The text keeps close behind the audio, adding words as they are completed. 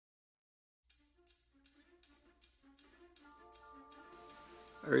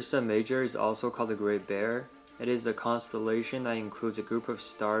Ursa Major is also called the Great Bear. It is a constellation that includes a group of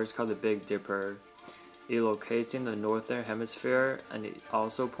stars called the Big Dipper. It locates in the northern hemisphere, and it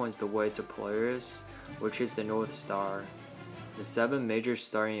also points the way to Polaris, which is the North Star. The 7 major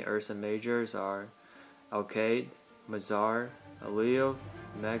stars in Ursa Majors are Alkaid, Mazar, Alioth,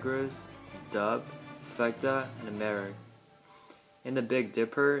 Megrez, Dub, Phecda, and Merik. In the Big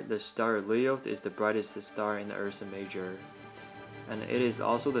Dipper, the star Alioth is the brightest star in the Ursa Major, and it is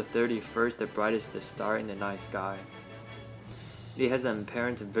also the 31st the brightest star in the night sky. It has an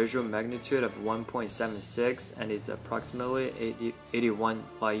apparent visual magnitude of 1.76 and is approximately 81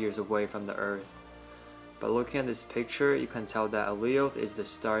 light years away from the Earth. By looking at this picture, you can tell that Alioth is the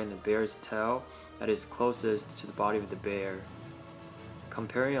star in the bear's tail that is closest to the body of the bear.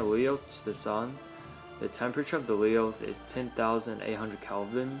 Comparing Alioth to the Sun, the temperature of the Alioth is 10,800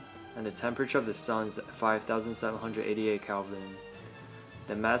 Kelvin, and the temperature of the Sun is 5,788 Kelvin.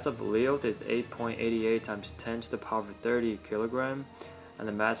 The mass of Alioth is 8.88 times 10 to the power of 30 kg, and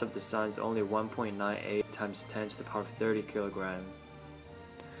the mass of the Sun is only 1.98 times 10 to the power of 30 kg.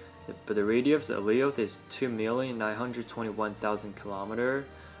 But the radius of Alioth is 2,921,000 km,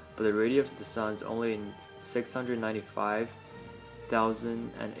 but the radius of the Sun is only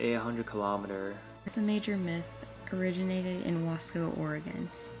 695,800 km. As a major myth originated in Wasco, Oregon,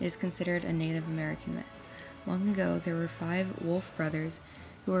 it is considered a Native American myth. Long ago, there were 5 wolf brothers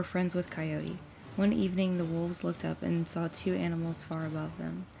who were friends with Coyote. One evening, the wolves looked up and saw 2 animals far above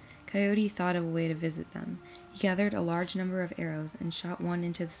them. Coyote thought of a way to visit them. He gathered a large number of arrows and shot one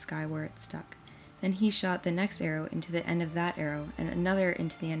into the sky where it stuck. Then he shot the next arrow into the end of that arrow and another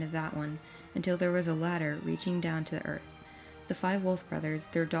into the end of that one, until there was a ladder reaching down to the earth. The 5 wolf brothers,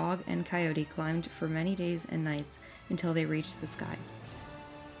 their dog, and Coyote climbed for many days and nights until they reached the sky.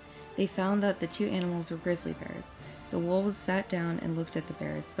 They found that the 2 animals were grizzly bears. The wolves sat down and looked at the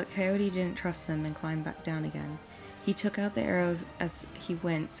bears, but Coyote didn't trust them and climbed back down again. He took out the arrows as he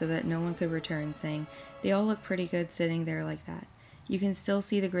went so that no one could return, saying, "They all look pretty good sitting there like that. You can still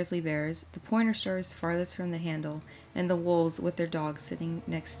see the grizzly bears, the pointer stars farthest from the handle, and the wolves with their dogs sitting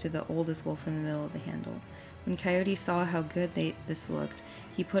next to the oldest wolf in the middle of the handle." When Coyote saw how good this looked,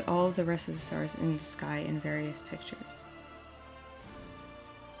 he put all of the rest of the stars in the sky in various pictures.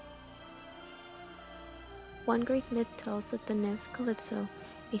 One Greek myth tells that the nymph Calypso,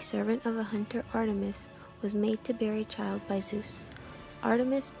 a servant of a hunter Artemis, was made to bear a child by Zeus.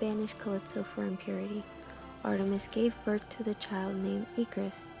 Artemis banished Calypso for impurity. Artemis gave birth to the child named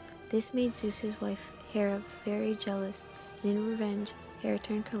Icarus. This made Zeus's wife Hera very jealous, and in revenge, Hera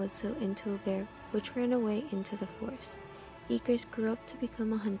turned Calypso into a bear, which ran away into the forest. Icarus grew up to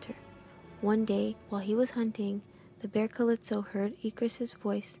become a hunter. One day, while he was hunting, the bear Calypso heard Icarus's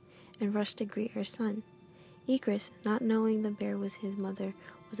voice and rushed to greet her son. Icarus, not knowing the bear was his mother,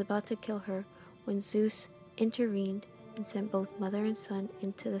 was about to kill her when Zeus intervened and sent both mother and son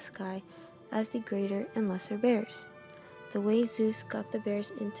into the sky as the greater and lesser bears. The way Zeus got the bears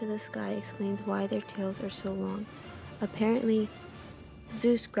into the sky explains why their tails are so long. Apparently,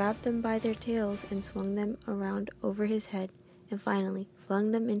 Zeus grabbed them by their tails and swung them around over his head, and finally flung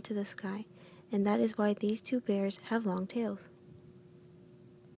them into the sky, and that is why these 2 bears have long tails.